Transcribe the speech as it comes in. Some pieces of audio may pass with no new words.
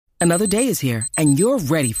Another day is here, and you're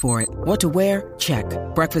ready for it. What to wear? Check.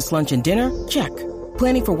 Breakfast, lunch, and dinner? Check.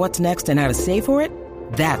 Planning for what's next and how to save for it?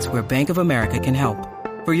 That's where Bank of America can help.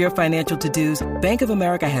 For your financial to-dos, Bank of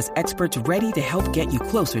America has experts ready to help get you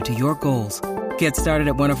closer to your goals. Get started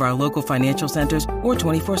at one of our local financial centers or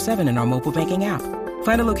 24/7 in our mobile banking app.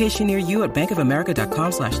 Find a location near you at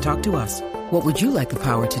bankofamerica.com/talktous. What would you like the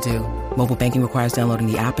power to do? Mobile banking requires downloading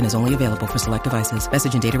the app and is only available for select devices.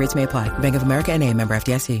 Message and data rates may apply. Bank of America N.A., member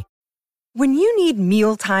FDIC. When you need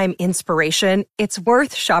mealtime inspiration, it's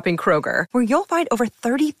worth shopping Kroger, where you'll find over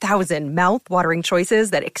 30,000 mouth-watering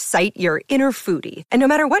choices that excite your inner foodie. And no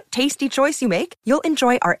matter what tasty choice you make, you'll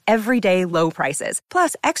enjoy our everyday low prices,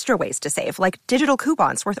 plus extra ways to save, like digital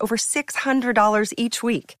coupons worth over $600 each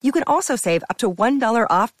week. You can also save up to $1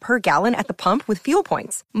 off per gallon at the pump with fuel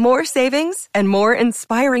points. More savings and more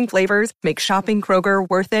inspiring flavors make shopping Kroger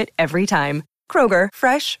worth it every time. Kroger,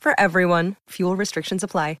 fresh for everyone. Fuel restrictions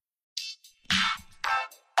apply.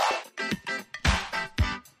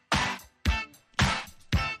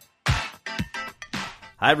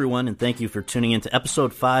 Hi, everyone, and thank you for tuning in to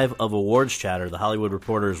Episode 5 of Awards Chatter, the Hollywood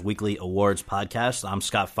Reporter's weekly awards podcast. I'm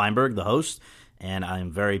Scott Feinberg, the host, and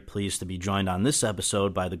I'm very pleased to be joined on this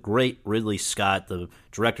episode by the great Ridley Scott, the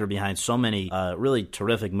director behind so many really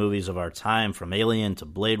terrific movies of our time, from Alien to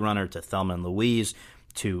Blade Runner to Thelma and Louise,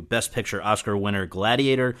 to Best Picture Oscar winner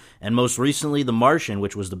Gladiator, and most recently The Martian,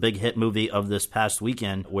 which was the big hit movie of this past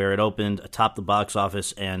weekend, where it opened atop the box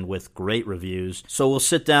office and with great reviews. So we'll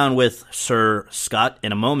sit down with Sir Scott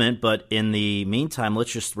in a moment, but in the meantime,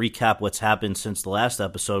 let's just recap what's happened since the last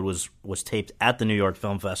episode was taped at the New York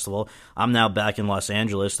Film Festival. I'm now back in Los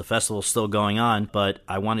Angeles. The festival's still going on, but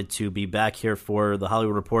I wanted to be back here for the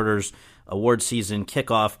Hollywood Reporter's award season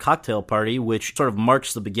kickoff cocktail party, which sort of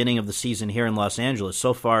marks the beginning of the season here in Los Angeles.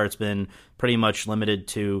 So far, it's been pretty much limited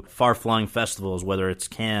to far-flung festivals, whether it's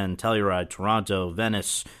Cannes, Telluride, Toronto,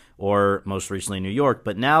 Venice, or most recently New York.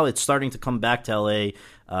 But now it's starting to come back to LA.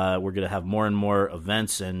 We're going to have more and more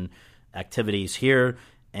events and activities here,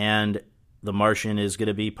 and The Martian is going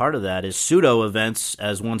to be part of that. Is pseudo events,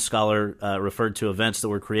 as one scholar referred to events that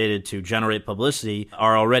were created to generate publicity,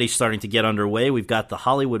 are already starting to get underway. We've got the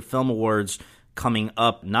Hollywood Film Awards coming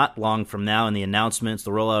up not long from now, and the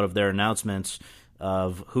rollout of their announcements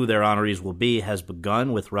of who their honorees will be has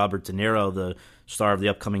begun, with Robert De Niro, the star of the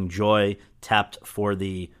upcoming Joy, tapped for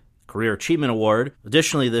the Career Achievement Award.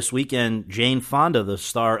 Additionally, this weekend, Jane Fonda, the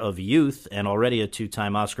star of Youth and already a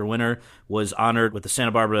two-time Oscar winner, was honored with the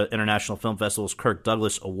Santa Barbara International Film Festival's Kirk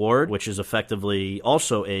Douglas Award, which is effectively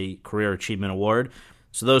also a Career Achievement Award.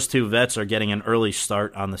 So those two vets are getting an early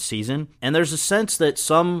start on the season. And there's a sense that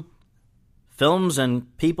some films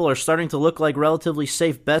and people are starting to look like relatively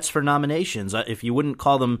safe bets for nominations. If you wouldn't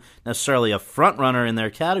call them necessarily a front-runner in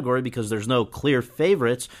their category because there's no clear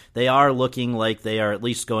favorites, they are looking like they are at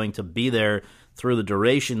least going to be there through the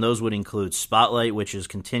duration. Those would include Spotlight, which is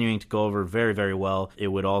continuing to go over very, very well. It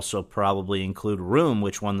would also probably include Room,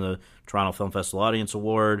 which won the Toronto Film Festival Audience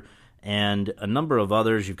Award, and a number of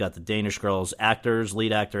others. You've got the Danish Girls actors,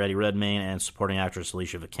 lead actor Eddie Redmayne and supporting actress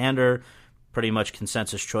Alicia Vikander. Pretty much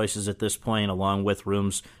consensus choices at this point, along with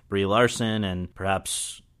Room's Brie Larson and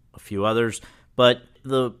perhaps a few others. But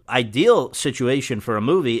the ideal situation for a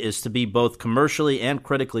movie is to be both commercially and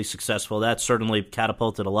critically successful. That certainly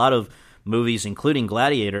catapulted a lot of movies, including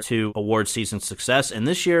Gladiator, to award season success. And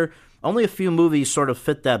this year, only a few movies sort of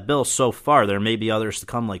fit that bill so far. There may be others to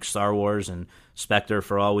come, like Star Wars and Spectre,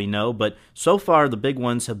 for all we know. But so far, the big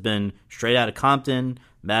ones have been Straight Outta Compton,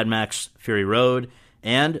 Mad Max Fury Road,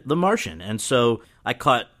 and The Martian. And so I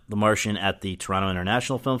caught The Martian at the Toronto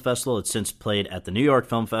International Film Festival. It's since played at the New York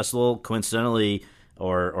Film Festival, coincidentally,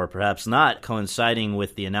 or perhaps not, coinciding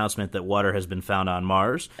with the announcement that water has been found on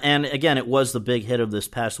Mars. And again, it was the big hit of this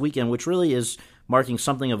past weekend, which really is marking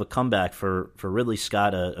something of a comeback for Ridley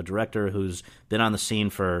Scott, a director who's been on the scene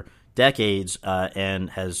for decades and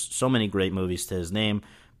has so many great movies to his name.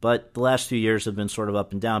 But the last few years have been sort of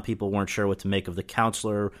up and down. People weren't sure what to make of The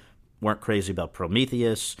Counselor, weren't crazy about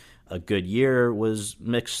Prometheus. A Good Year was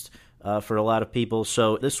mixed for a lot of people.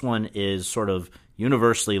 So this one is sort of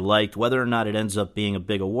universally liked. Whether or not it ends up being a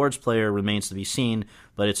big awards player remains to be seen,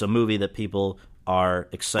 but it's a movie that people are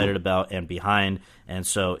excited about and behind, and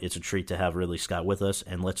so it's a treat to have Ridley Scott with us,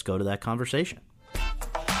 and let's go to that conversation.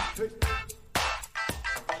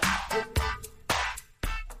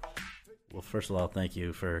 Well, first of all, thank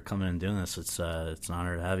you for coming and doing this. It's an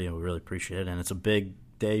honor to have you. We really appreciate it, and it's a big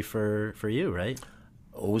day for you, right?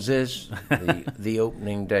 Always is. The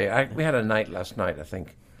opening day. We had a night last night, I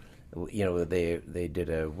think. You know, they did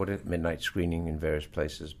a midnight screening in various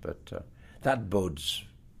places, but that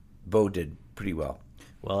boded pretty well.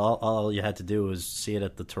 Well, all you had to do was see it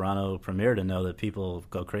at the Toronto premiere to know that people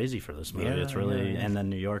go crazy for this movie. It's really, and then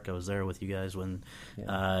New York. I was there with you guys when.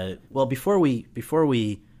 Well, before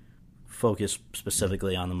we focus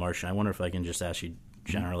specifically on The Martian, I wonder if I can just ask you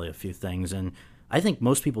generally a few things. And I think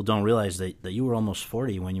most people don't realize that you were almost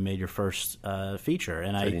 40 when you made your first feature.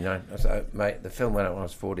 And 39. The film went out when I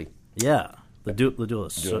was 40. Yeah, The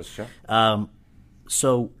Duelist. Sure.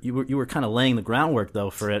 So you were kind of laying the groundwork though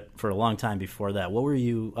for it for a long time before that. What were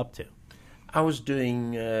you up to? I was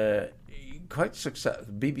doing quite successful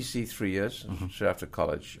BBC 3 years straight after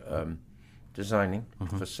college, designing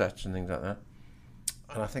for sets and things like that.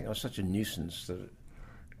 And I think I was such a nuisance that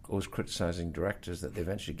I was criticising directors that they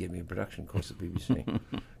eventually gave me a production course at BBC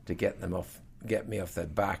to get me off their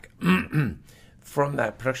back. From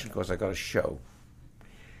that production course, I got a show.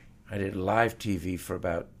 I did live TV for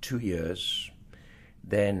about 2 years.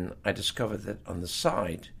 Then I discovered that on the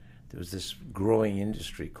side there was this growing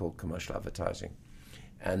industry called commercial advertising,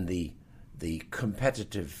 and the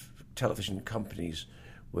competitive television companies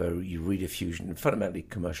were Radio Fusion and fundamentally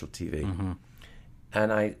commercial TV.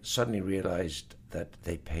 And I suddenly realized that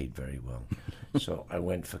they paid very well. So I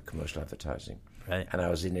went for commercial advertising. Right. And I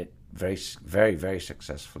was in it very, very, very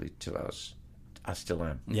successfully till I still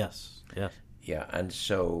am. Yes. Yeah, and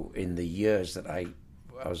so in the years that I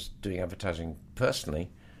was doing advertising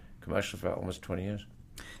personally, commercial for about almost 20 years.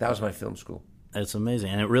 That was my film school. It's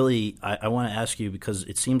amazing. And it really, I want to ask you, because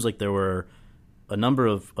it seems like there were a number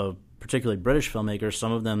of particularly British filmmakers,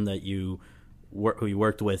 some of them that who you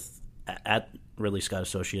worked with at Ridley Scott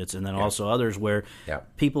Associates, and then also others where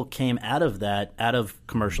people came out of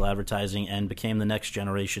commercial advertising and became the next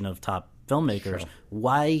generation of top filmmakers. Sure.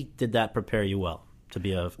 Why did that prepare you well to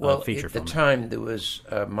be a feature filmmaker? At the time, there was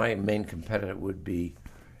my main competitor would be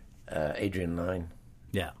Adrian Lyne,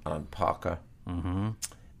 Alan Parker.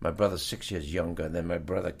 My brother's 6 years younger, and then my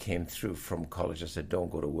brother came through from college. I said, don't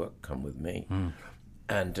go to work, come with me.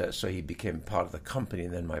 And so he became part of the company,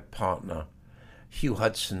 and then my partner, Hugh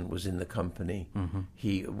Hudson, was in the company.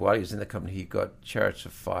 While he was in the company, he got Chariots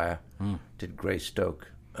of Fire, did Greystoke.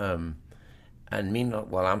 And meanwhile,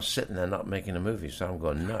 while I'm sitting there not making a movie, so I'm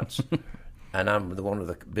going nuts. And I'm the one with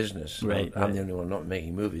the business. Right, I'm the only one not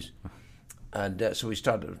making movies. And so we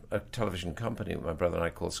started a television company with my brother and I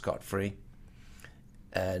called Scott Free.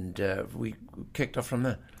 And we kicked off from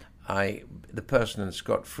there. The person in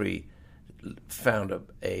Scott Free found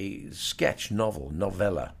a sketch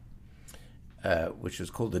novella, which was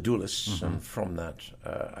called The Duelists. And from that,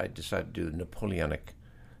 I decided to do a Napoleonic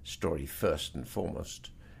story first and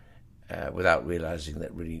foremost, without realizing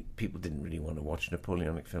that really people didn't really want to watch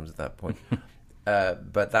Napoleonic films at that point.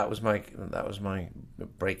 But that was my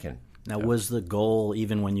break-in. Now, was the goal,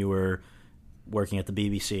 even when you were working at the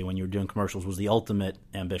BBC, when you were doing commercials, was the ultimate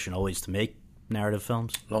ambition always to make narrative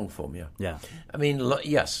films? Long form, yeah. Yeah. I mean,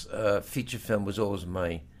 yes, feature film was always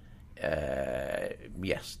my,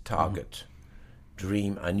 target,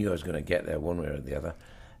 dream. I knew I was going to get there one way or the other,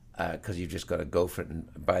 because you've just got to go for it. And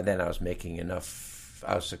by then I was making enough,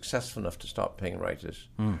 I was successful enough to start paying writers.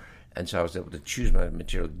 And so I was able to choose my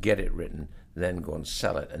material, get it written, then go and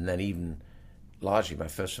sell it. And then even... largely, my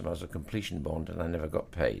first film was a completion bond, and I never got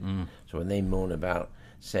paid. So when they moan about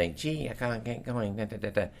saying, gee, I can't get going, I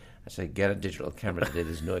say, get a digital camera today.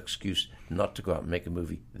 There's no excuse not to go out and make a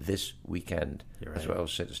movie this weekend. Right. That's what I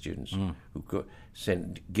always say to students who go,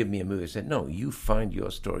 saying, give me a movie. I said, no, you find your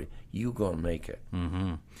story. You go and make it.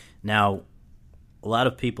 Now, a lot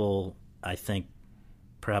of people, I think,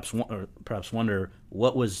 perhaps wonder,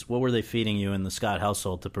 what were they feeding you in the Scott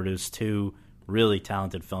household to produce two really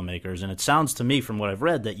talented filmmakers? And it sounds to me, from what I've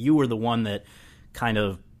read, that you were the one that kind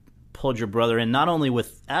of pulled your brother in, not only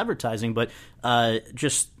with advertising, but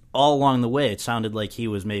just all along the way. It sounded like he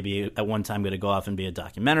was maybe at one time going to go off and be a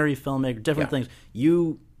documentary filmmaker, different things.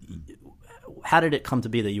 How did it come to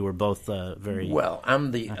be that you were both very... Well,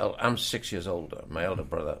 I'm 6 years older. My elder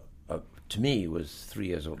brother, to me, was 3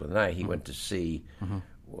 years older than I. He went to sea,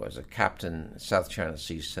 was a captain, South China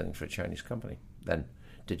Sea, sailing for a Chinese company. Then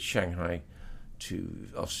did Shanghai to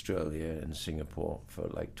Australia and Singapore for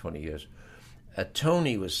like 20 years.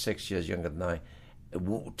 Tony was 6 years younger than I.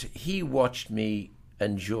 He watched me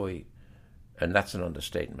enjoy, and that's an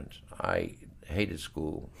understatement. I hated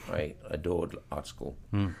school. I adored art school.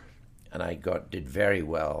 And I did very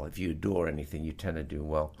well. If you adore anything, you tend to do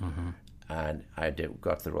well. And I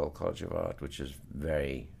got the Royal College of Art, which is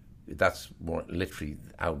that's more literally,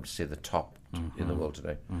 I would say, the top in the world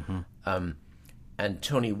today. And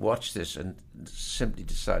Tony watched this and simply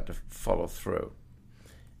decided to follow through.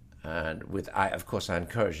 And of course, I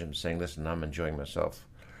encouraged him, saying, listen, I'm enjoying myself.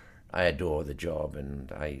 I adore the job,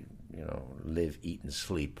 and I live, eat, and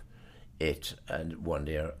sleep it, and one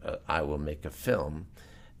day I will make a film.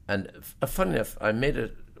 And funny enough,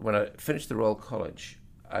 when I finished the Royal College,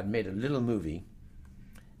 I'd made a little movie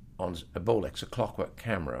on a Bolex, a clockwork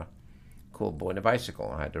camera, called Boy and a Bicycle.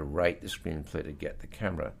 I had to write the screenplay to get the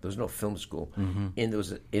camera. There was no film school. There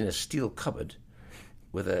was in a steel cupboard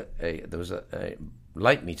with there was a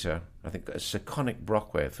light meter, I think a Sekonic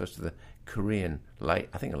Brockway, first of the Korean light,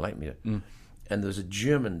 I think a light meter. And there was a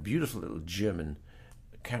beautiful little German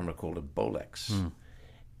camera called a Bolex,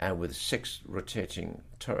 and with 6 rotating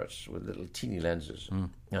turrets with little teeny lenses.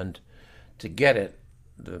 And to get it,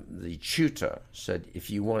 the tutor said, if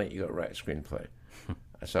you want it, you got to write a screenplay.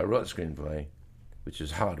 So I wrote a screenplay, which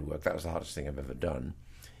was hard work. That was the hardest thing I've ever done.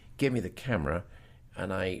 Gave me the camera,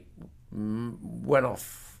 and I went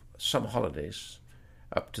off some holidays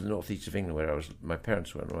up to the northeast of England, where my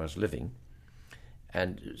parents were, where I was living,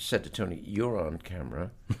 and said to Tony, "You're on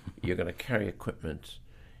camera. You're going to carry equipment,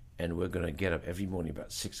 and we're going to get up every morning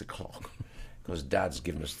about 6 o'clock because Dad's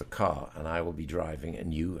given us the car, and I will be driving,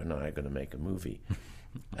 and you and I are going to make a movie."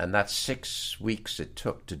 And that's 6 weeks it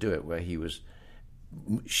took to do it, where he was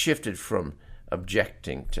shifted from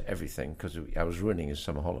objecting to everything because I was ruining his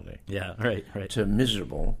summer holiday. Yeah, right. To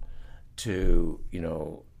miserable, to,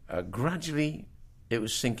 gradually it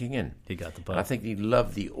was sinking in. He got the bug. And I think he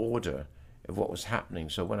loved the order of what was happening.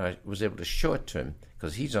 So when I was able to show it to him,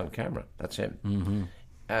 because he's on camera, that's him,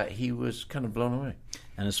 he was kind of blown away.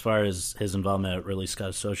 And as far as his involvement at Ridley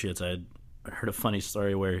Scott Associates, I heard a funny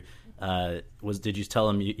story where did you tell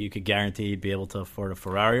him you could guarantee he'd be able to afford a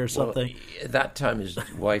Ferrari or something? Well, at that time, his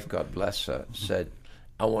wife, God bless her, said,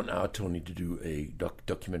 "I want our Tony to do a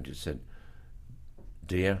documentary." Said,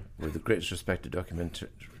 "Dear, with the greatest respect to documentary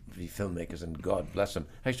filmmakers, and God bless them."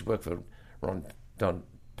 I used to work for Don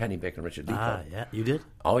Pennybaker and Richard Leacock. Yeah, you did?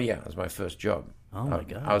 Oh yeah, it was my first job. Oh my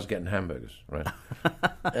God! I was getting hamburgers, right?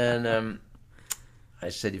 And I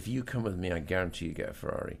said, "If you come with me, I guarantee you get a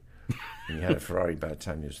Ferrari." And he had a Ferrari by the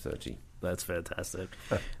time he was 30. That's fantastic.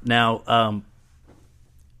 Now,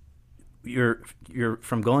 you're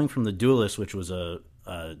from going from The Duelist, which was a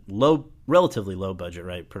relatively low budget,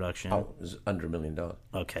 right, production. Oh, it was under $1 million.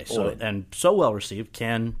 Okay, so well received,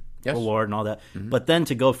 Cannes Award and all that. But then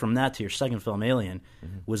to go from that to your second film, Alien,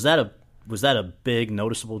 was that a big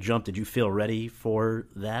noticeable jump? Did you feel ready for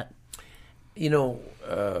that?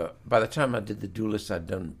 By the time I did The Duelist, I'd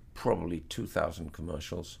done probably 2,000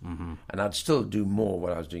 commercials, and I'd still do more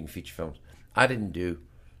when I was doing feature films. I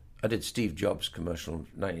did Steve Jobs' commercial in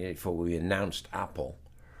 1984 where we announced Apple.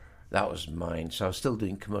 That was mine. So I was still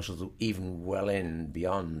doing commercials even well in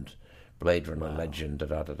beyond Blade Runner, Legend,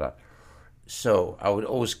 da-da-da-da. So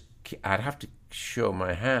I'd have to show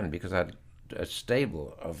my hand because I had a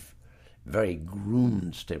stable of very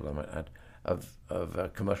groomed stable, I might add,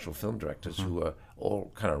 of commercial film directors who were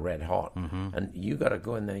all kind of red hot, and you got to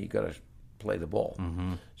go in there, you got to play the ball.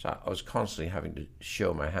 So I was constantly having to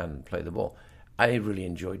show my hand and play the ball. I really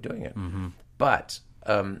enjoyed doing it, but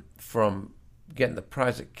from getting the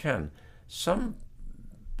prize at Cannes, some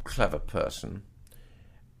clever person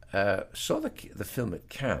saw the film at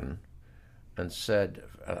Cannes and said,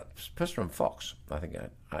 a person from Fox, I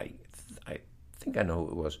think I know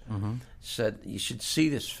who it was, said, "You should see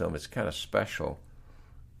this film, it's kind of special.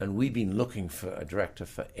 And we've been looking for a director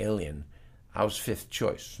for Alien. I was 5th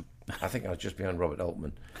choice. I think I was just behind Robert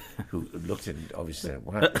Altman, who looked at it obviously said,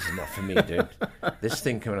 "Wow, this is not for me, dude. This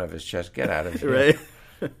thing coming out of his chest, get out of here."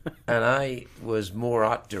 Right. And I was more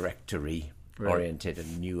art directory oriented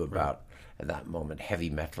and knew about, at that moment, heavy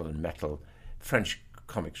metal and metal. French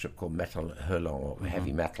comic strip called Metal Hurlant, or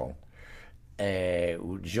Heavy Metal.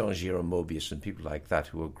 Jean-Giraud Mobius and people like that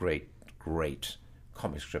who were great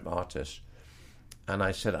comic strip artists. And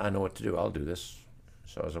I said, "I know what to do. I'll do this."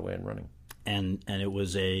 So I was away and running. And it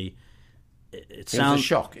was it was a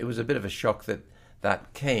shock. It was a bit of a shock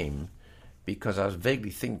that came because I was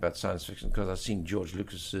vaguely thinking about science fiction because I'd seen George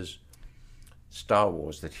Lucas's Star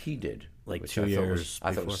Wars that he did. Like 2 years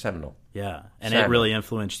I thought it was seminal. Yeah. And it really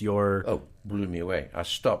influenced your... Oh, blew me away. I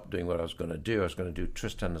stopped doing what I was going to do. I was going to do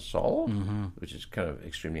Tristan Isolde, which is kind of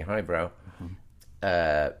extremely highbrow,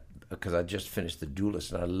 because I just finished The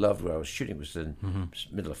Duelist, and I loved where I was shooting. It was in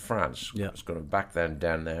the middle of France. Yeah. I was going to back then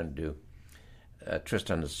down there and do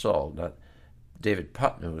Tristan Isolde. Now, David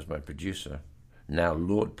Putnam was my producer, now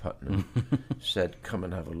Lord Putnam, said, "Come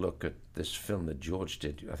and have a look at this film that George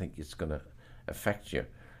did. I think it's going to affect you."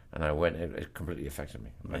 And I went, it completely affected me.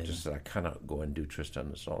 Amazing. I just said, I cannot go and do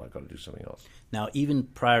Tristan Isolde. I've got to do something else. Now, even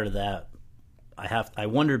prior to that, I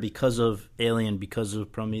wonder, because of Alien, because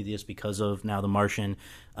of Prometheus, because of now The Martian,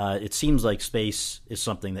 it seems like space is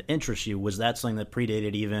something that interests you. Was that something that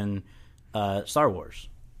predated even Star Wars?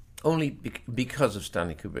 Only because of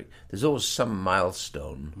Stanley Kubrick. There's always some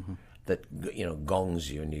milestone that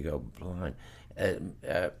gongs you and you go blind.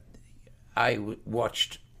 I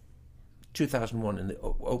watched 2001 in the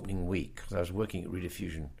opening week because I was working at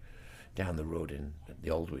Rediffusion down the road in the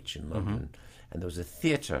Aldwych in London, and there was a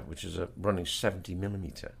theatre which is running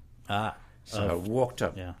 70mm. So I walked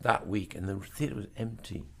up that week, and the theatre was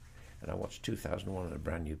empty, and I watched 2001 in a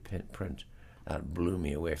brand new print. That blew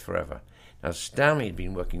me away forever. Now, Stanley had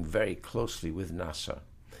been working very closely with NASA.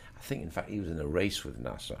 I think, in fact, he was in a race with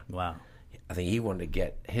NASA. Wow. I think he wanted to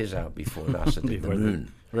get his out before NASA did the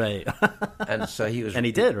moon. Right. And so he was... And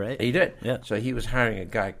he did, right? He did. Yeah. So he was hiring a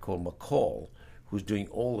guy called McCall, who's doing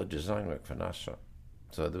all the design work for NASA.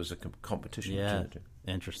 So there was a competition between the two.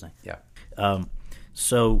 Interesting. Yeah.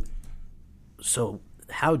 So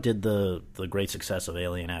how did the great success of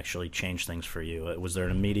Alien actually change things for you? Was there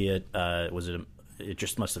an immediate? It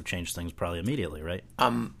just must have changed things probably immediately, right?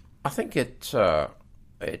 I think it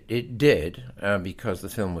did because the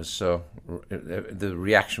film was so the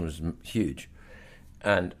reaction was huge,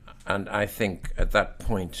 and I think at that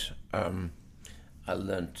point I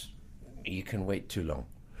learnt you can wait too long.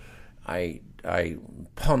 I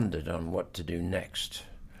pondered on what to do next.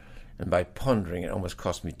 And by pondering, it almost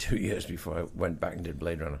cost me 2 years before I went back and did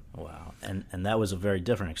Blade Runner. Wow. And that was a very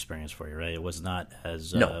different experience for you, right? It was not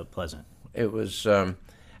as pleasant. It was...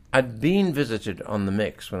 I'd been visited on the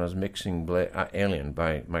mix when I was mixing Alien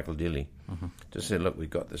by Michael Dealey to say, look, we've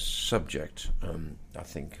got this subject. I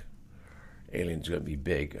think Alien's going to be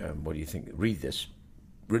big. What do you think? Read this.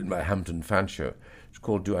 Written by Hampton Fancher. It's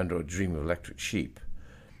called Do Androids Dream of Electric Sheep?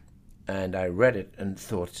 And I read it and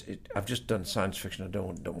thought, I've just done science fiction. I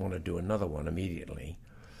don't want to do another one immediately.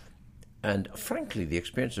 And frankly, the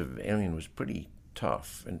experience of Alien was pretty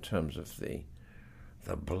tough in terms of the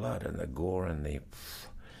blood and the gore and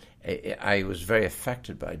I was very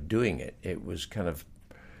affected by doing it. It was kind of,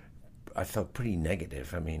 I felt pretty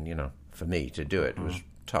negative. I mean, for me to do it was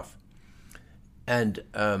tough. And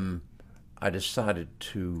I decided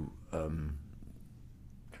to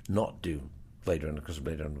not do Blade Runner because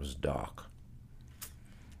Blade Runner was dark.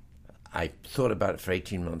 I thought about it for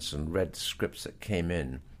 18 months and read scripts that came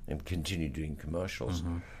in and continued doing commercials.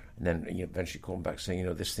 And then eventually called back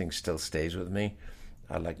saying, this thing still stays with me.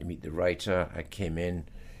 I'd like to meet the writer. I came in,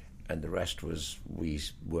 and the rest was we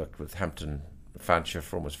worked with Hampton Fancher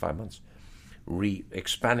for almost 5 months,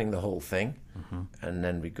 expanding the whole thing. And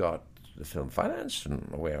then we got the film financed, and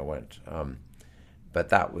away I went. But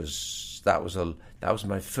that was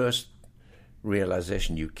my first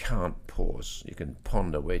realization. You can't pause. You can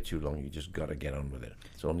ponder way too long. You just got to get on with it.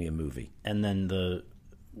 It's only a movie. And then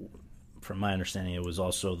from my understanding, it was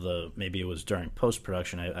also maybe it was during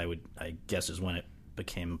post-production, I guess is when it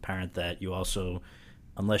became apparent that you also,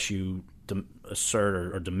 unless you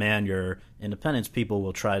assert or demand your independence, people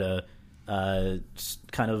will try to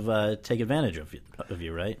take advantage of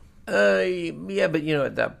you, right? Yeah, but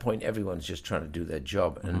at that point, everyone's just trying to do their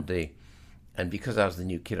job, and because I was the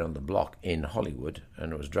new kid on the block in Hollywood,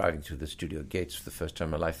 and I was driving through the studio gates for the first time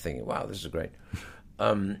in my life, thinking, "Wow, this is great,"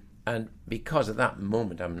 and because at that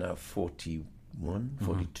moment I'm now 41,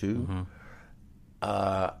 42,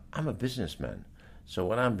 I'm a businessman. So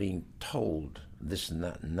when I'm being told this and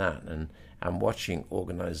that, and I'm watching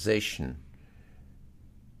organization,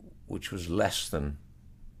 which was less than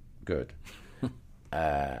good.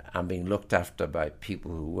 I'm being looked after by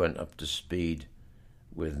people who weren't up to speed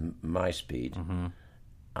with my speed.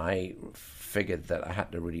 I figured that I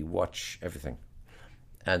had to really watch everything.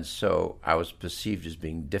 And so I was perceived as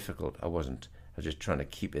being difficult. I wasn't. I was just trying to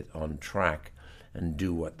keep it on track and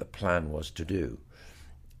do what the plan was to do.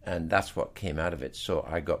 And that's what came out of it. So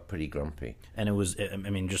I got pretty grumpy. And it was,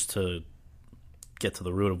 just to get to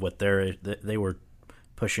the root of what they were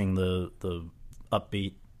pushing the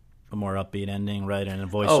upbeat, a more upbeat ending, right, and a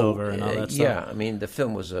voiceover and all that stuff. Yeah, the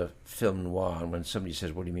film was a film noir, and when somebody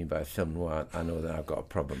says, "What do you mean by a film noir?" I know that I've got a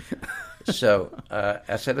problem. So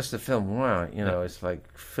I said, "It's a film noir." It's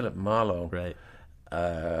like Philip Marlowe. Right.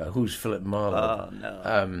 Who's Philip Marlowe? Oh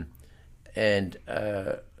no.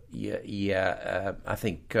 I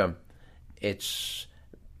think it's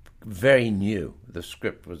very new. The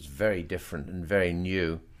script was very different and very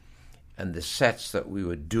new, and the sets that we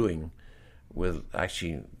were doing with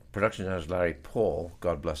actually. Production designer was Larry Paul,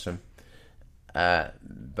 God bless him.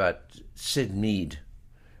 But Sid Mead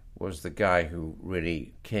was the guy who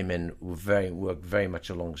really came in, worked very much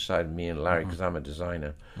alongside me and Larry because I'm a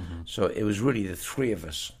designer. So it was really the three of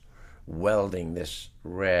us welding this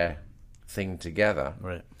rare thing together.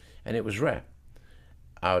 Right. And it was rare.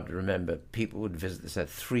 I would remember people would visit the set.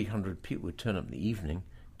 300 people would turn up in the evening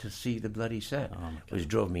to see the bloody set, which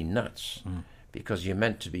drove me nuts because you're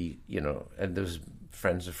meant to be, and there was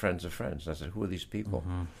friends of friends of friends. I said, who are these people?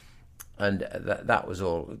 And that was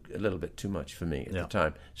all a little bit too much for me at the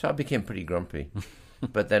time. So I became pretty grumpy.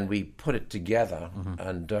 But then we put it together,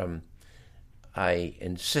 and I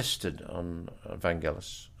insisted on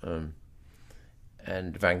Vangelis. And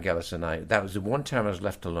Vangelis and I, that was the one time I was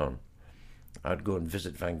left alone. I'd go and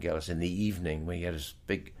visit Vangelis in the evening when he had this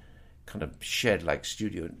big kind of shed-like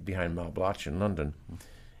studio behind Marble Arch in London.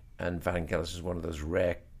 And Vangelis is one of those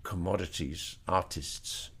rare commodities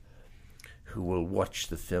artists who will watch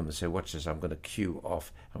the film and say, watch this, I'm going to cue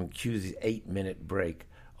the 8-minute break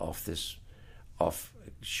off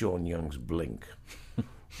Sean Young's Blink.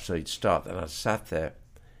 So he'd start, and I sat there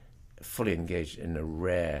fully engaged in a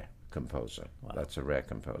rare composer. Wow. That's a rare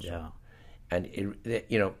composer. Yeah. And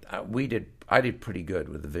I did pretty good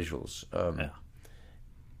with the visuals,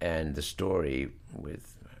 and the story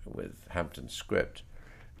with Hampton's script,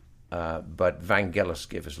 but Vangelis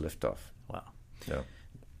gave us liftoff. Wow. Yeah.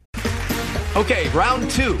 Okay, round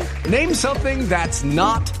 2. Name something that's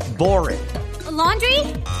not boring. A laundry?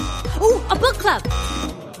 Ooh, a book club.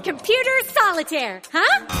 Computer solitaire,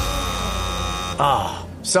 huh? Ah,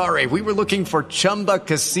 sorry, we were looking for Chumba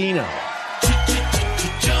Casino.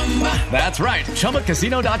 That's right.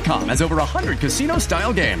 ChumbaCasino.com has over 100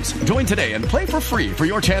 casino-style games. Join today and play for free for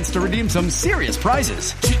your chance to redeem some serious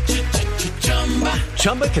prizes.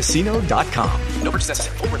 ChumbaCasino.com. No purchase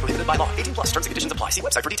necessary. Void where prohibited by law. 18+. Terms and conditions apply. See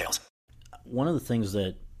website for details. One of the things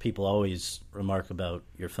that people always remark about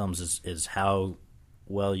your films is how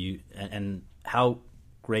well you and how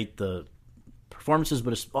great the performances,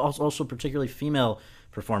 but also particularly female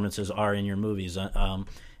performances are in your movies.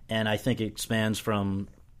 And I think it expands from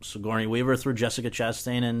Sigourney Weaver through Jessica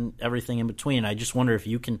Chastain and everything in between. And I just wonder if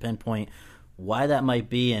you can pinpoint why that might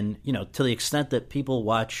be, and to the extent that people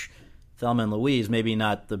watch Thelma and Louise, maybe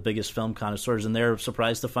not the biggest film connoisseurs, and they're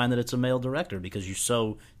surprised to find that it's a male director because you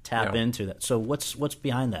so tap into that. So what's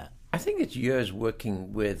behind that? I think it's years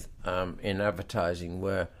working with in advertising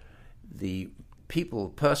where the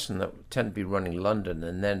person that tend to be running London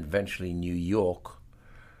and then eventually New York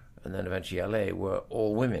and then eventually LA were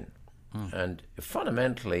all women. And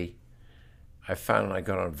fundamentally, I found I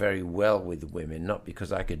got on very well with women, not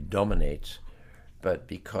because I could dominate, but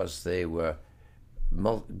because they were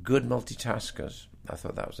good multitaskers. I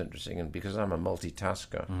thought that was interesting. And because I'm a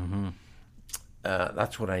multitasker,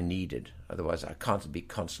 that's what I needed. Otherwise, I can't be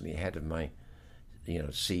constantly ahead of my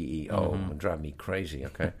CEO and drive me crazy,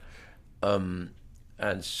 okay?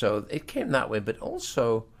 And so it came that way, but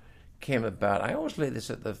also came about, I always lay this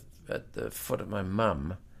at the foot of my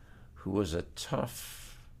mum, who was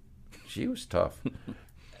she was tough.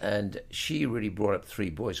 And she really brought up 3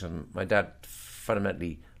 boys. And my dad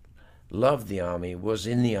fundamentally loved the army, was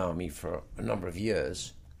in the army for a number of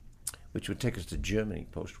years, which would take us to Germany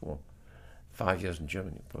post-war. 5 years in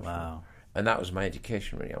Germany post-war. Wow. And that was my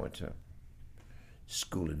education, really. I went to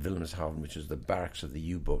school at Wilhelmshaven, which was the barracks of the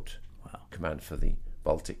U-boat command for the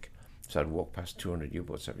Baltic. So I'd walk past 200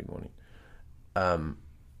 U-boats every morning.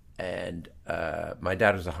 And my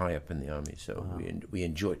dad was a high up in the army, so we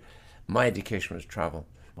enjoyed. My education was travel,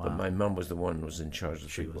 but my mum was the one who was in charge of the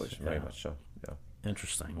 3 boys, very much so. Yeah.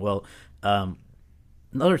 Interesting. Well,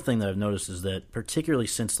 another thing that I've noticed is that particularly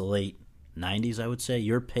since the late 90s, I would say,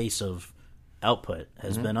 your pace of output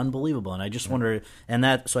has been unbelievable. And I just wonder,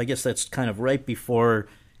 so I guess that's kind of right before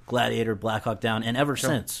Gladiator, Black Hawk Down, and ever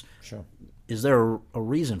since. Sure. Is there a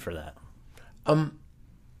reason for that? No,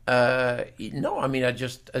 I mean,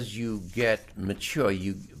 as you get mature,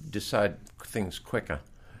 you decide things quicker.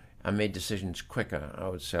 I made decisions quicker. I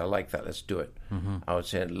would say, I like that, let's do it. I would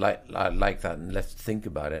say, I like that, and let's think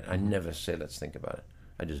about it. I never say, let's think about it.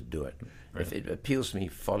 I just do it. Right. If it appeals to me,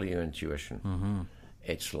 follow your intuition.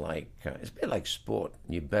 It's like, it's a bit like sport.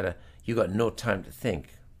 You got no time to think.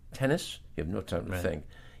 Tennis, you have no time to think.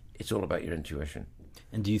 It's all about your intuition.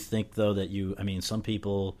 And do you think, though, that some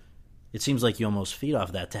people, it seems like you almost feed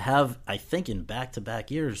off that. To have, I think, in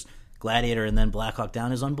back-to-back years, Gladiator and then Black Hawk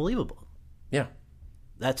Down is unbelievable. Yeah.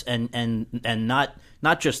 That's and not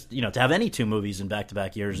just, to have any 2 movies in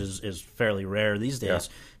back-to-back years is fairly rare these days,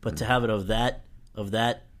 but to have it of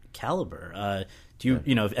that caliber. Do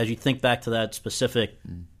you, as you think back to that specific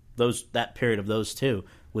that period of those 2,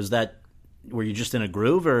 were you just in a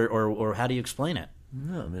groove, or how do you explain it?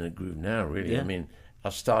 No, I'm in a groove now, really. I mean,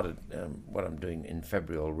 I've started what I'm doing in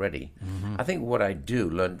February already. I think what I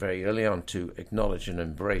learned very early on to acknowledge and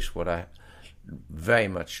embrace what I very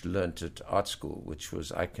much learnt at art school, which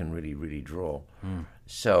was I can really, really draw.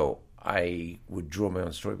 So I would draw my own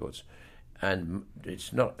storyboards. And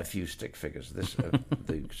it's not a few stick figures. This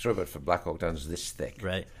the storyboard for Black Hawk Down is this thick.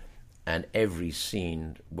 Right. And every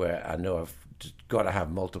scene where I know I've got to have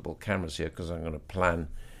multiple cameras here because I'm going to plan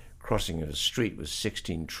crossing a street with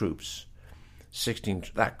 16 troops.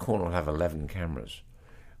 That corner will have 11 cameras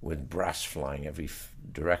with brass flying every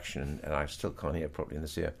direction, and I still can't hear properly in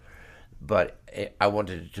this ear. But I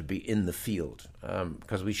wanted it to be in the field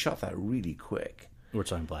because we shot that really quick. We're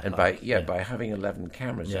talking Black And Hawk. by having 11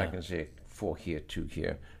 cameras, Yeah. I can say 4 here, 2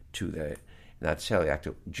 here, 2 there. And that's tell the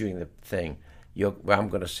actor during the thing, I'm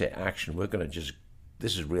going to say action. We're going to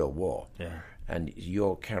this is real war. Yeah. And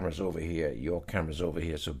your camera's over here, your camera's over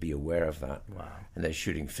here, so be aware of that. Wow. And they're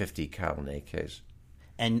shooting 50 cal and AKs.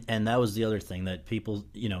 And that was the other thing that people,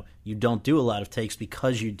 you don't do a lot of takes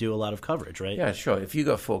because you do a lot of coverage, right? Yeah, sure. If you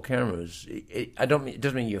got 4 cameras, it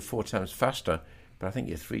doesn't mean you're 4 times faster, but I think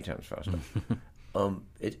you're 3 times faster.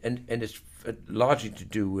 It's largely to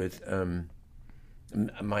do with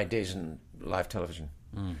my days in live television.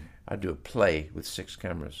 I do a play with 6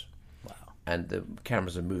 cameras. Wow. And the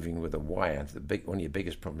cameras are moving with a wire. One of your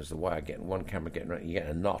biggest problems is the wire getting one camera getting right. You get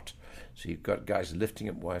a knot, so you've got guys lifting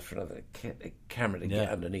up wire for another camera to get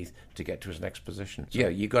underneath to get to his next position. So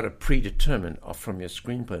you got to predetermine from your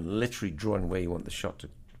screenplay, literally drawing where you want the shot to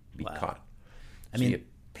be cut. I mean, you're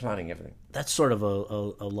planning everything. That's sort of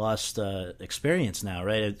a lost experience now,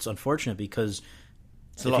 right? It's unfortunate because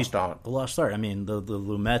it's a lost art. A lost art. I mean, the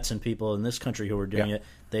Lumettes and people in this country who were doing it,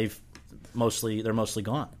 they're mostly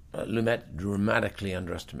gone. Lumet dramatically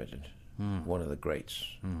underestimated. One of the greats,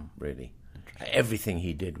 really. Everything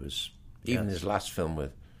he did was, even his last film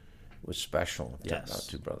was special. Yes.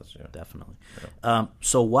 2 Brothers. Yeah. Definitely. Yeah.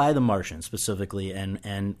 So why The Martian specifically,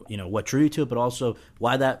 and what drew you to it, but also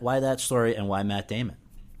why that story and why Matt Damon?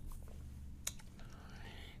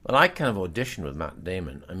 Well, I kind of auditioned with Matt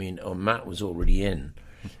Damon. I mean, Matt was already in,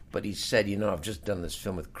 but he said, I've just done this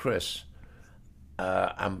film with Chris.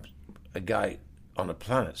 I'm a guy on a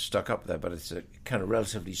planet stuck up there, but it's a kind of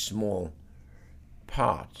relatively small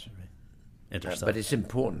part. But it's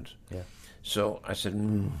important. Yeah. So I said,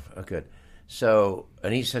 oh, good. So,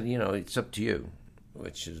 and he said, it's up to you,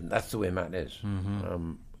 that's the way Matt is.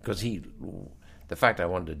 Because the fact I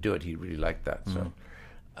wanted to do it, he really liked that. So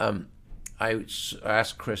I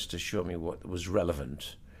asked Chris to show me what was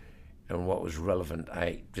relevant. And what was relevant,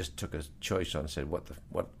 I just took a choice on and said, what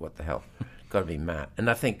the hell? Got to be Matt. And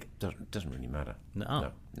I think it doesn't really matter.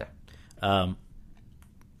 No.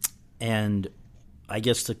 And I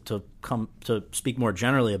guess to speak more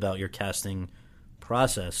generally about your casting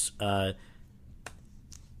process,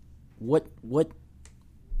 what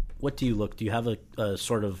do you look? Do you have a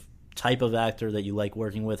sort of type of actor that you like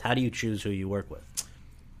working with? How do you choose who you work with?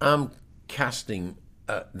 Casting.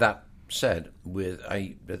 That said,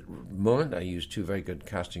 at the moment I use 2 very good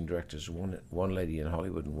casting directors. One lady in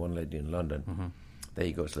Hollywood and one lady in London. There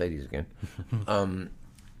you go, it's ladies again.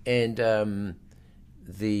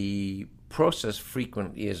 The process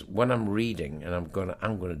frequently is when I'm reading and I'm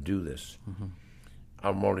gonna do this.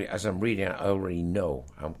 As I'm reading, I already know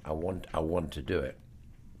I want to do it.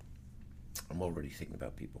 I'm already thinking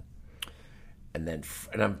about people, and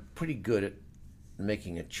I'm pretty good at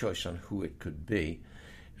making a choice on who it could be,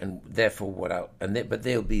 and therefore but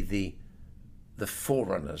they'll be the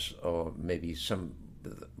forerunners or maybe some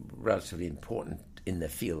relatively important in their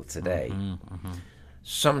field today.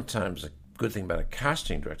 Sometimes a good thing about a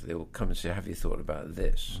casting director, they will come and say, have you thought about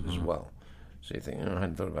this as well? So you think, I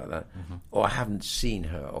hadn't thought about that. Or I haven't seen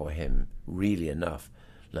her or him really enough.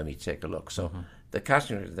 Let me take a look. So the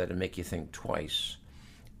casting director is there to make you think twice,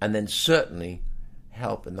 and then certainly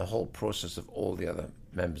help in the whole process of all the other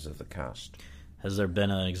members of the cast. Has there been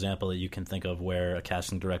an example that you can think of where a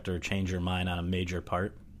casting director changed your mind on a major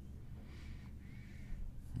part?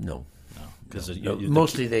 No. Because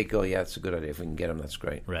mostly they go, yeah, it's a good idea. If we can get them, that's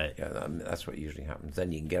great. Right. Yeah, that's what usually happens.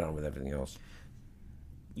 Then you can get on with everything else.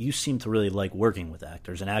 You seem to really like working with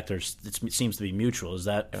actors, and actors, it seems to be mutual. Is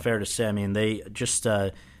that fair to say? I mean, they just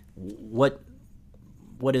what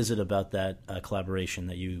is it about that collaboration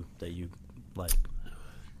that you like?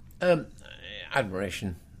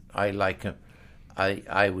 Admiration. I like them.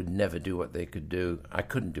 I would never do what they could do. I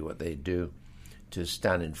couldn't do what they do. To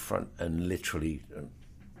stand in front and literally,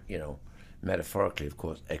 metaphorically, of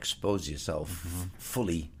course, expose yourself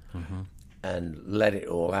fully and let it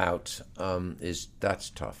all out, that's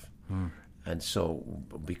tough. And so,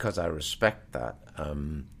 because I respect that,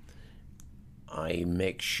 I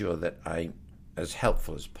make sure that I'm as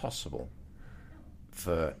helpful as possible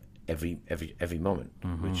for every moment,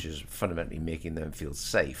 which is fundamentally making them feel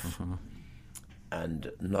safe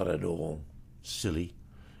and not at all silly.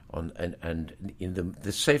 And in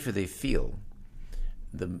the safer they feel,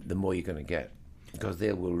 the more you're going to get, because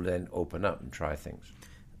they will then open up and try things.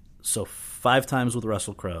 So 5 times with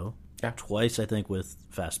Russell Crowe, Yeah. twice I think with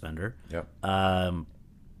Fassbender. Yeah.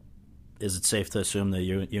 Is it safe to assume that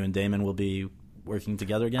you and Damon will be working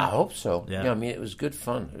together again? I hope so. Yeah. I mean, it was good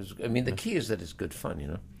fun. The key is that it's good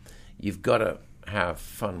fun, You've got to have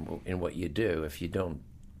fun in what you do. If you don't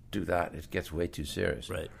do that, it gets way too serious.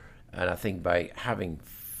 Right. And I think by having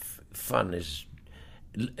fun is,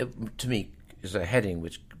 to me, is a heading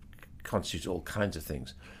which constitutes all kinds of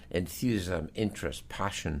things. Enthusiasm, interest,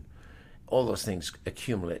 passion, all those things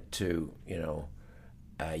accumulate to,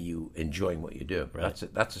 you enjoying what you do. Right.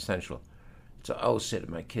 That's essential. So I always say to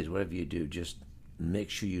my kids, whatever you do, just make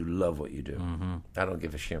sure you love what you do. I don't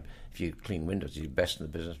give a shit. If you clean windows, you're best in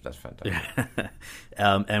the business. That's fantastic.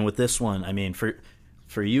 And with this one, I mean,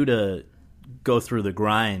 for you to go through the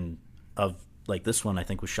grind of, like, this one, I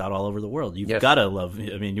think was shot all over the world. You've got to love.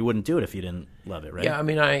 I mean, you wouldn't do it if you didn't love it, right? Yeah, I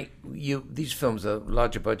mean, these films are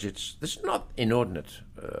larger budgets. This is not inordinate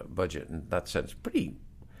budget in that sense.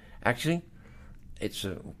 Actually, it's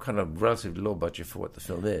a kind of relatively low budget for what the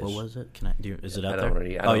film is. What was it? Is it out I there? don't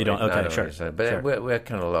really. You don't? Okay, sure. But sure. we're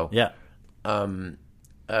kind of low. Yeah.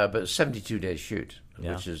 But 72 days shoot,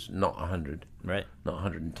 Yeah. which is not 100, Right. not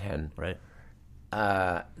 110. Right.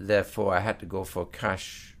 Therefore, I had to go for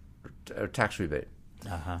tax rebate.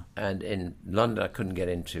 Uh-huh. And in London, I couldn't get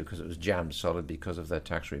into because it was jammed solid because of their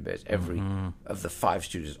tax rebates. Every of the 5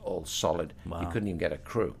 studios, all solid. Wow. You couldn't even get a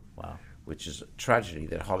crew. Wow. Which is a tragedy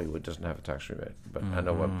that Hollywood doesn't have a tax rebate. But I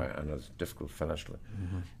know it's difficult financially.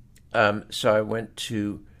 So I went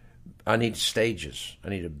to. I need stages. I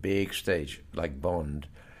need a big stage like Bond,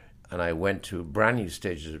 and I went to brand new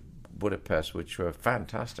stages at Budapest, which were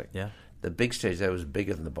fantastic. Yeah. The big stage there was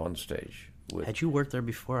bigger than the Bond stage. Had you worked there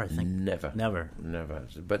before? I think Never. Never.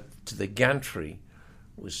 But to the gantry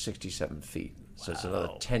was 67 feet, so it's another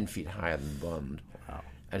 10 feet higher than Bond. Wow.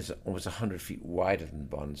 And it's almost 100 feet wider than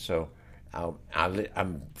Bond. So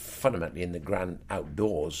I'm fundamentally in the grand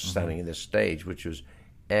outdoors, standing in this stage, which was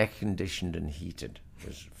air conditioned and heated. It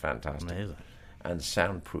was fantastic. Amazing. And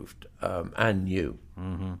soundproofed and new.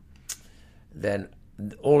 Then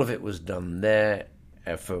all of it was done there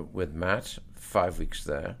with Matt, 5 weeks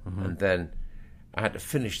there, and then I had to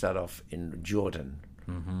finish that off in Jordan,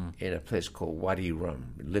 in a place called Wadi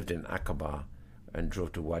Rum. We lived in Aqaba and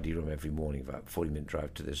drove to Wadi Rum every morning, about a 40-minute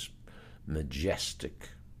drive to this majestic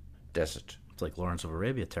desert. It's like Lawrence of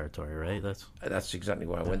Arabia territory, right? That's exactly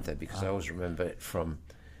why I went there, because I always remember it from,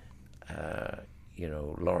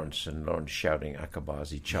 Lawrence shouting Aqaba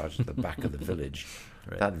as he charged at the back of the village.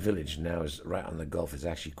 Right. That village now is right on the Gulf. It's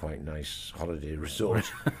actually quite nice holiday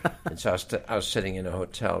resort. And so I was sitting in a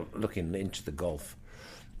hotel looking into the Gulf,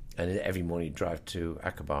 and every morning you drive to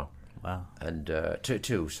Aqaba. Wow. And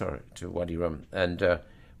to Wadi Rum, and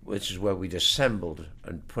which is where we'd assembled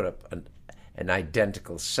and put up an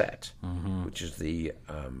identical set, which is the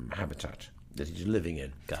habitat that he's living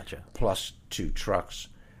in. Gotcha. Plus 2 trucks,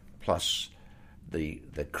 plus the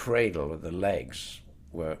cradle of the legs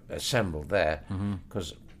were assembled there,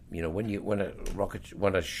 because when a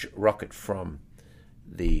rocket from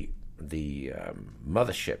the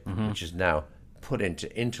mothership, which is now put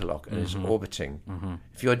into interlock and is orbiting,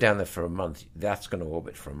 if you're down there for a month, that's going to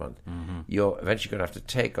orbit for a month. You're eventually going to have to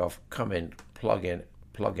take off, come in, plug in,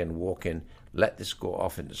 walk in, let this go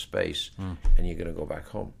off into space, and you're going to go back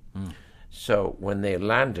home. So when they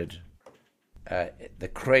landed, the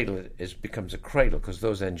cradle becomes a cradle because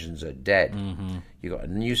those engines are dead. You've got a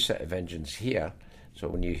new set of engines here, so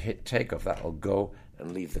when you hit takeoff, that'll go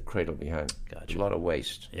and leave the cradle behind. Gotcha. A lot of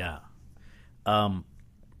waste. Yeah.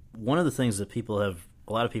 One of the things that a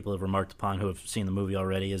lot of people have remarked upon who have seen the movie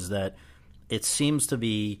already is that it seems to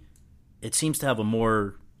have a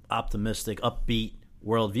more optimistic, upbeat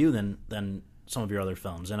worldview than some of your other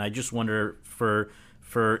films. And I just wonder, for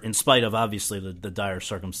in spite of obviously the dire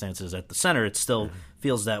circumstances at the center, it still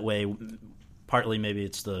feels that way. Partly maybe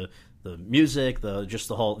it's the music,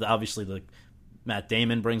 obviously the Matt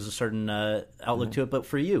Damon brings a certain outlook to it. But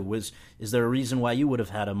for you, is there a reason why you would have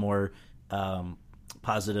had a more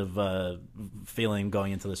positive feeling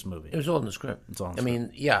going into this movie? It was all in the script. It's all in the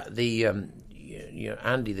script. The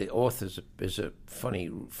Andy, the author, is a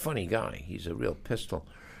funny guy. He's a real pistol,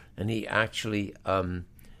 and he actually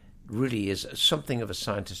really is something of a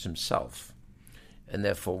scientist himself, and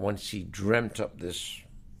therefore once he dreamt up this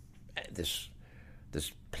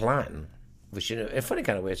plan, which in a funny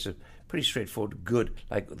kind of way, it's a pretty straightforward, good,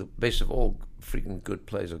 like the base of all freaking good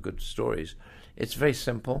plays or good stories. It's very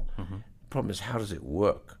simple. Problem is, how does it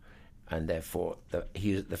work? And therefore,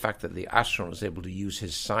 the fact that the astronaut is able to use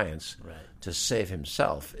his science to save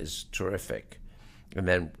himself is terrific. And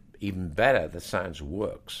then, even better, the science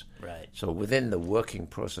works. Right. So within the working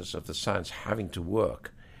process of the science having to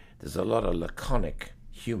work, there's a lot of laconic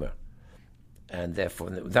humor. And therefore,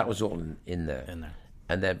 that was all in there.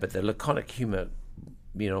 And then, but the laconic humor,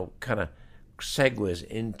 kind of segues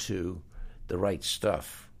into the right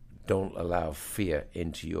stuff. Don't allow fear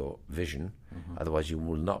into your vision, otherwise you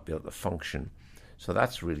will not be able to function. So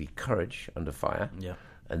that's really courage under fire. Yeah.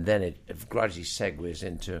 And then it gradually segues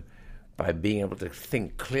into, by being able to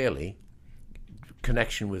think clearly,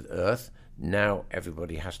 connection with Earth. Now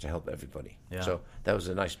everybody has to help everybody. Yeah. So that was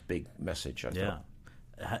a nice big message, I thought.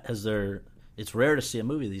 It's rare to see a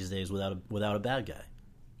movie these days without a bad guy.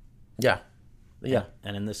 Yeah.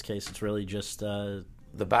 And in this case, it's really just...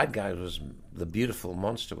 the bad guy was, the beautiful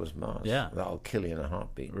monster was Mars. Yeah. That'll kill you in a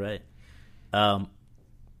heartbeat. Right. Now,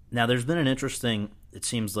 there's been an interesting, it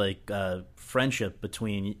seems like, friendship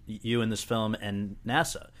between you in this film and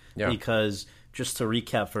NASA. Yeah. Because, just to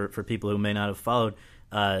recap for people who may not have followed,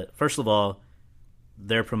 first of all,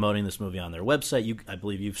 they're promoting this movie on their website. I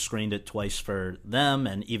believe you've screened it twice for them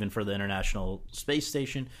and even for the International Space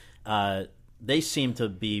Station. They seem to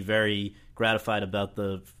be very gratified about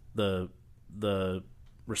the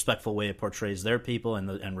respectful way it portrays their people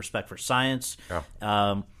and respect for science.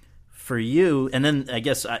 Yeah. For you, and then I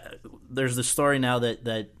guess there's the story now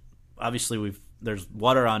that obviously there's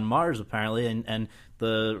water on Mars apparently, and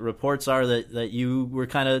the reports are that you were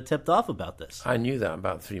kind of tipped off about this. I knew that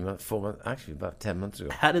about 4 months, actually about 10 months ago.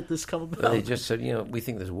 How did this come about? They just said, we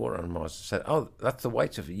think there's water on Mars. I said, oh, that's the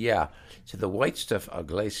white stuff. Yeah. So the white stuff are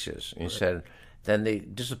glaciers. And he said, then they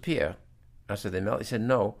disappear. I said, they melt. He said,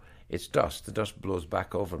 no, it's dust. The dust blows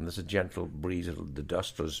back over them. There's a gentle breeze. The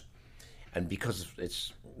dust was, and because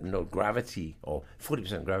it's no gravity or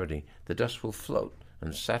 40% gravity, the dust will float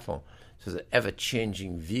and settle. So the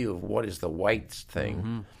ever-changing view of what is the white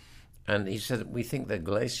thing. And he said, we think they're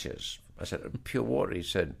glaciers. I said, pure water. He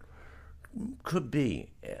said, could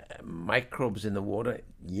be. Microbes in the water?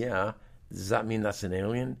 Yeah. Does that mean that's an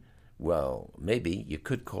alien? Well, maybe. You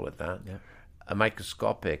could call it that. Yeah. A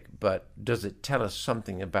microscopic, but does it tell us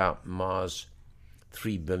something about Mars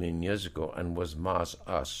 3 billion years ago, and was Mars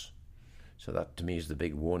us? So that, to me, is the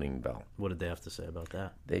big warning bell. What did they have to say about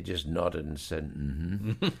that? They just nodded and said,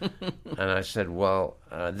 And I said, well,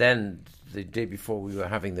 then the day before we were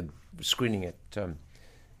having the screening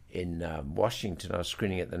in Washington, I was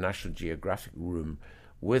screening at the National Geographic Room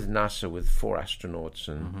with NASA, with 4 astronauts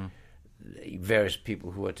and various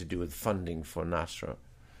people who had to do with funding for NASA.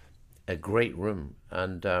 A great room.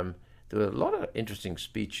 And there were a lot of interesting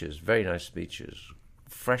speeches, very nice speeches,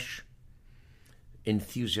 fresh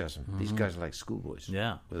enthusiasm. These guys are like schoolboys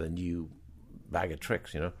with a new bag of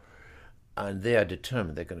tricks, and they are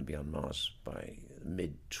determined they're going to be on Mars by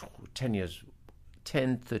 13 years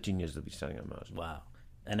they'll be standing on Mars. Wow.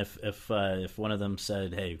 And if one of them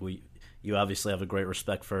said, hey, you obviously have a great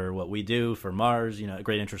respect for what we do for Mars, a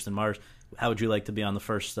great interest in Mars, how would you like to be on the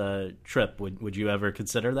first trip? Would you ever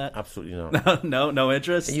consider that? Absolutely not. No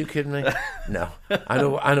interest? Are you kidding me? No. I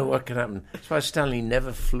know what can happen. That's why Stanley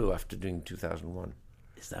never flew after doing 2001.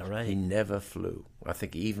 Is that right? He never flew. I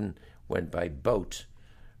think he even went by boat,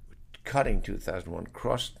 cutting 2001,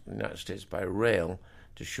 crossed the United States by rail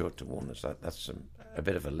to show it to Warners. That's a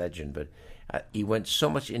bit of a legend, but he went so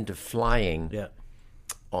much into flying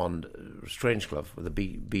on Strangeglove with the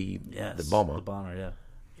bomber. The bomber, yeah.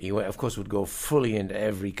 He, of course, would go fully into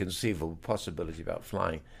every conceivable possibility about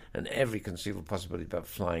flying, and every conceivable possibility about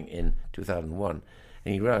flying in 2001.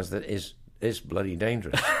 And he realized that it's bloody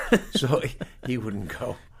dangerous. So he wouldn't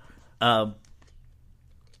go.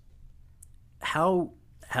 How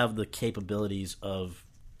have the capabilities of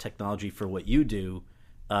technology for what you do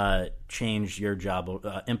changed your job,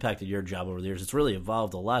 impacted your job over the years? It's really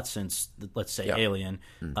evolved a lot since, let's say, Alien,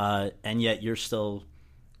 and yet you're still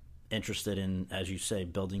interested in, as you say,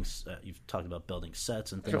 building. You've talked about building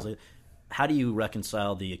sets and things like that. How do you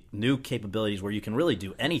reconcile the new capabilities where you can really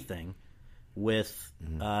do anything with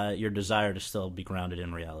your desire to still be grounded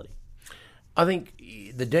in reality? I think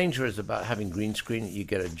the danger is about having green screen. You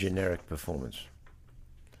get a generic performance.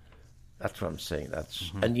 That's what I'm saying.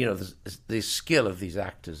 And the skill of these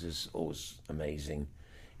actors is always amazing.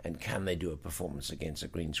 And can they do a performance against a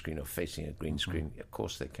green screen or facing a green screen? Of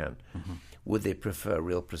course they can. Would they prefer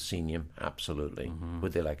real proscenium? Absolutely.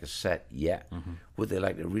 Would they like a set? Yeah. Would they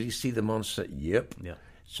like to really see the monster? Yep. Yeah.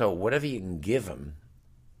 So whatever you can give them,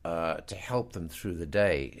 to help them through the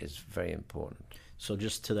day is very important. So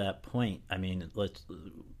just to that point, I mean,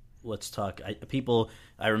 let's talk.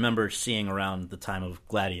 I remember seeing around the time of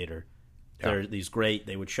Gladiator, there are these great.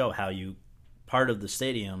 They would show how part of the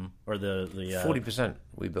stadium or the 40%.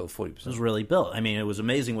 We built 40%. was really built. I mean, it was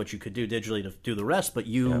amazing what you could do digitally to do the rest, but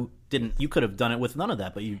you didn't. You could have done it with none of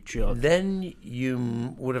that, but you chose. Then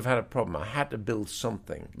you would have had a problem. I had to build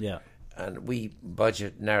something. Yeah. And we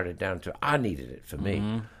narrowed it down to I needed it for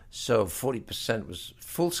me. So 40% was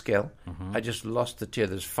full scale. I just lost the tier.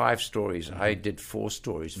 There's 5 stories. I did 4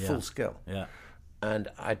 stories, full scale. Yeah. And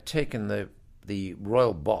I'd taken the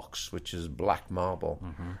royal box, which is black marble,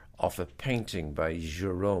 off a painting by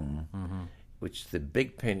Gérôme, which the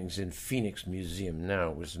big paintings in Phoenix Museum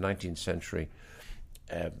now was 19th century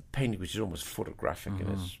painting, which is almost photographic in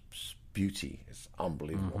its beauty. It's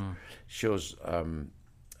unbelievable. Shows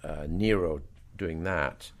Nero doing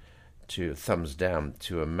that to thumbs down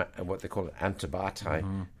to what they call an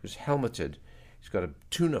antibatai, who's helmeted. He's got a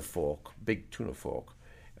big tuna fork,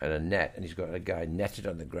 and a net, and he's got a guy netted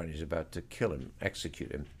on the ground. He's about to kill him,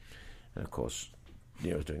 execute him. And, of course,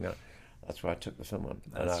 Nero's doing that. That's why I took the film on.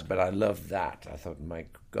 But I loved that. I thought, my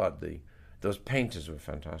God, those painters were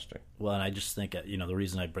fantastic. Well, and I just think, the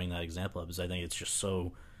reason I bring that example up is I think it's just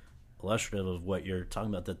so illustrative of what you're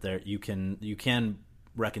talking about, that you can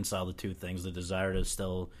reconcile the two things, the desire to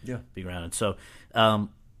still be grounded. So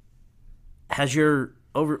has your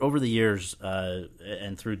over the years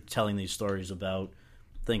and through telling these stories about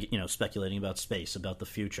speculating about space, about the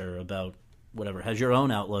future, about whatever, has your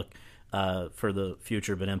own outlook for the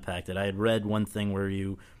future been impacted? I had read one thing where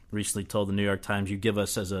you recently told the New York Times you give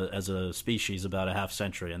us as a species about a half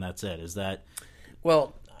century, and that's it. Is that?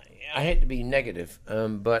 Well, I hate to be negative,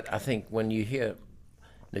 but I think when you hear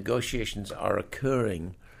negotiations are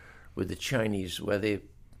occurring with the Chinese where they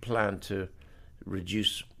plan to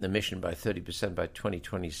reduce emission by 30% by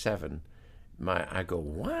 2027, I go,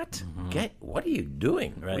 what? What are you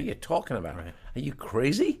doing? Right. What are you talking about? Right. Are you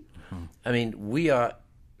crazy? I mean, we are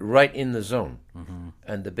right in the zone.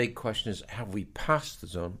 And the big question is, have we passed the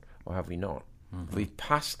zone or have we not? If we've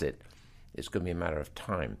passed it, it's going to be a matter of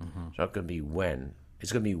time. It's not going to be when.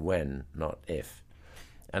 It's going to be when, not if.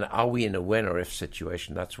 And are we in a when or if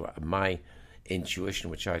situation? That's what my intuition,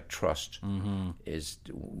 which I trust, is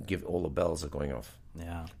to give all the bells are going off.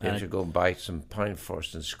 Yeah. Maybe to go and buy some pine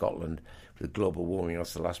forest in Scotland with global warming.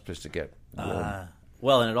 That's the last place to get warm.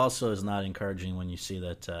 Well, and it also is not encouraging when you see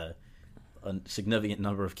that a significant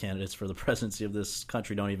number of candidates for the presidency of this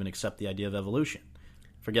country don't even accept the idea of evolution.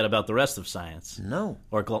 Forget about the rest of science. No.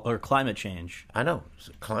 Or climate change. I know.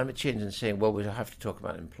 So climate change and saying, well, we have to talk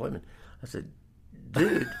about employment. I said,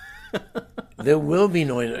 dude, there will be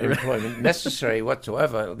no employment necessary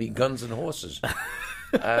whatsoever. It'll be guns and horses.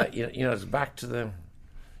 It's back to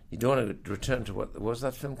you don't want to return to what was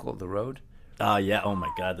that film called, The Road? Yeah. Oh my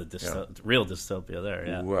God, real dystopia there.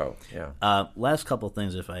 Yeah. Well, yeah. Last couple of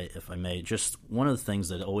things, if I may. Just one of the things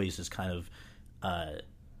that always has kind of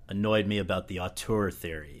annoyed me about the auteur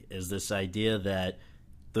theory is this idea that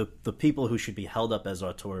the people who should be held up as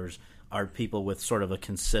auteurs are people with sort of a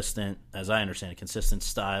consistent, as I understand, a consistent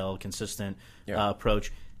style, consistent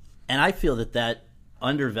approach, and I feel that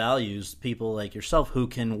undervalues people like yourself who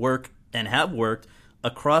can work and have worked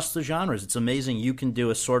across the genres. It's amazing. You can do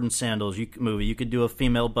a sword and sandals movie. You could do a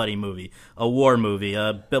female buddy movie, a war movie,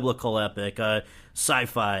 a biblical epic, a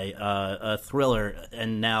sci-fi, a thriller,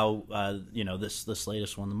 and now this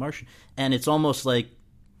latest one, The Martian. And it's almost like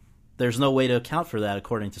there's no way to account for that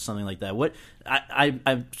according to something like that. What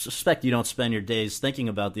I suspect you don't spend your days thinking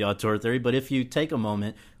about the auteur theory, but if you take a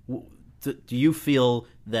moment, do you feel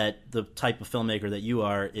that the type of filmmaker that you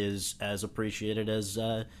are is as appreciated as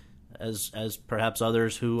perhaps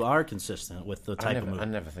others who are consistent with the type of movie? I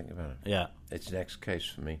never think about it. Yeah. It's next case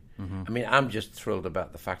for me. I mean, I'm just thrilled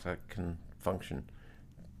about the fact I can function,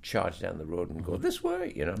 charge down the road and go this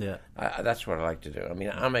way, Yeah. That's what I like to do. I mean,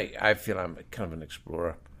 I feel I'm kind of an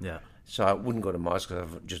explorer. Yeah. So I wouldn't go to Mars because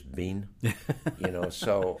I've just been,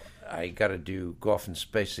 so I got to go off in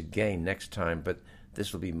space again next time, but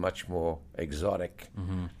this will be much more exotic.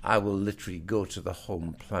 I will literally go to the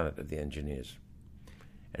home planet of the engineers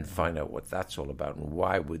and find out what that's all about and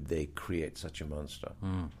why would they create such a monster.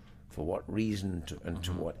 For what reason and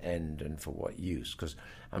to what end and for what use? Because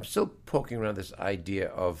I'm still poking around this idea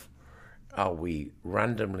of, are we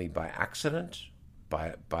randomly by accident,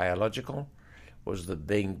 biological? Was the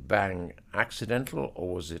Big Bang accidental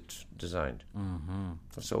or was it designed?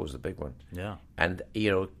 That's always the big one. Yeah. And,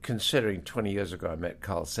 considering 20 years ago I met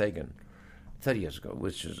Carl Sagan, 30 years ago,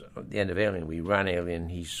 which was at the end of Alien, we ran Alien,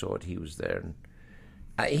 he saw it, he was there, and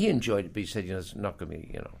He enjoyed it, but he said, it's not going to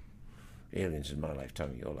be, aliens in my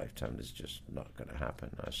lifetime, your lifetime. It's just not going to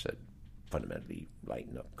happen. I said, fundamentally,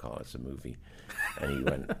 lighten up, Carl. It's a movie. And he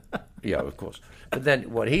went, yeah, of course. But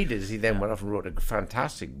then what he did is he then went off and wrote a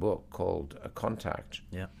fantastic book called Contact,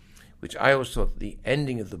 which I always thought the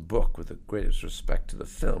ending of the book, with the greatest respect to the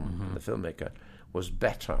film and the filmmaker, was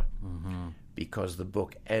better because the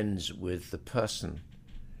book ends with the person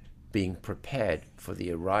being prepared for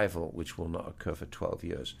the arrival, which will not occur for 12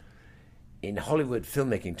 years. In Hollywood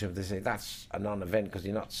filmmaking terms, they say that's a non-event because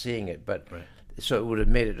you're not seeing it. But so it would have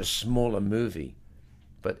made it a smaller movie.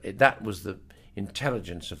 But that was the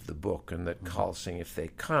intelligence of the book, and that Carl's saying if they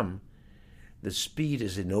come, the speed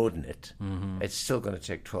is inordinate. It's still going to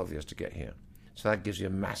take 12 years to get here. So that gives you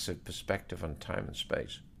a massive perspective on time and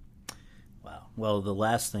space. Wow. Well, the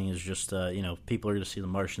last thing is just people are going to see The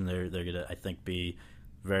Martian. They're going to, I think, be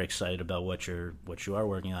very excited about what you are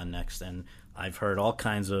working on next. And I've heard all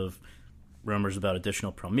kinds of rumors about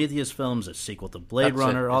additional Prometheus films, a sequel to Blade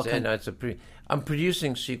Runner. I'm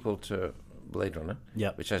producing a sequel to Blade Runner,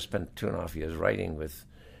 which I spent 2.5 years writing with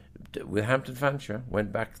Hampton Fancher.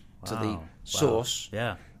 Went back to the source.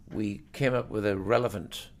 Yeah, we came up with a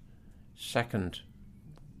relevant second,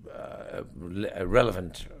 a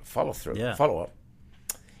relevant follow-up.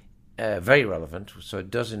 Very relevant. So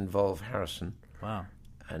it does involve Harrison. Wow.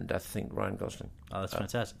 And I think Ryan Gosling. Oh, that's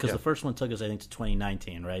fantastic. Because the first one took us, I think, to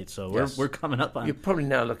 2019, right? So we're coming up on... You're probably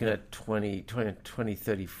now looking at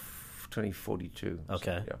 2030, 2042.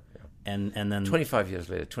 Okay. Yeah. And then... 25 years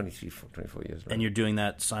later, 23, 24 years later. And you're doing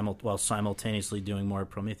that while simultaneously doing more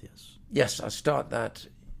Prometheus. Yes, I start that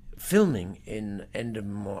filming in end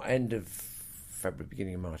of February,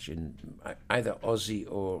 beginning of March, in either Aussie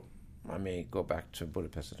or I may go back to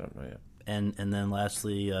Budapest, I don't know yet. And then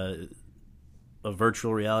lastly... a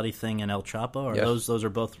virtual reality thing in El Chapo? Or those are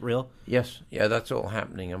both real? Yes. Yeah, that's all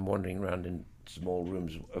happening. I'm wandering around in small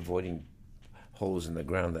rooms, avoiding holes in the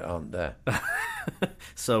ground that aren't there.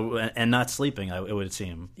 So, and not sleeping, it would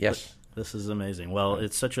seem. Yes. This is amazing. Well,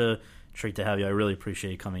 it's such a treat to have you. I really appreciate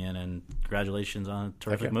you coming in, and congratulations on a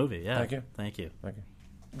terrific movie. Yeah. Thank you. Thank you.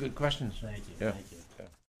 Good questions. Thank you. Yeah. Thank you.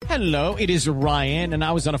 Hello, it is Ryan, and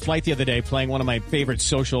I was on a flight the other day playing one of my favorite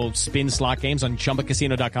social spin slot games on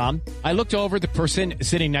ChumbaCasino.com. I looked over at the person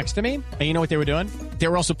sitting next to me, and you know what they were doing? They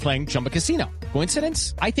were also playing Chumba Casino.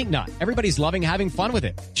 Coincidence? I think not. Everybody's loving having fun with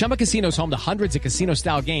it. Chumba Casino is home to hundreds of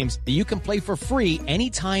casino-style games that you can play for free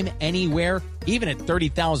anytime, anywhere, even at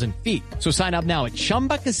 30,000 feet. So sign up now at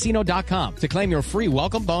ChumbaCasino.com to claim your free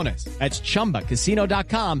welcome bonus. That's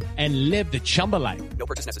ChumbaCasino.com and live the Chumba life. No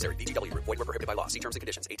purchase necessary. VGW. Void where prohibited by law. See terms and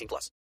conditions. 18+.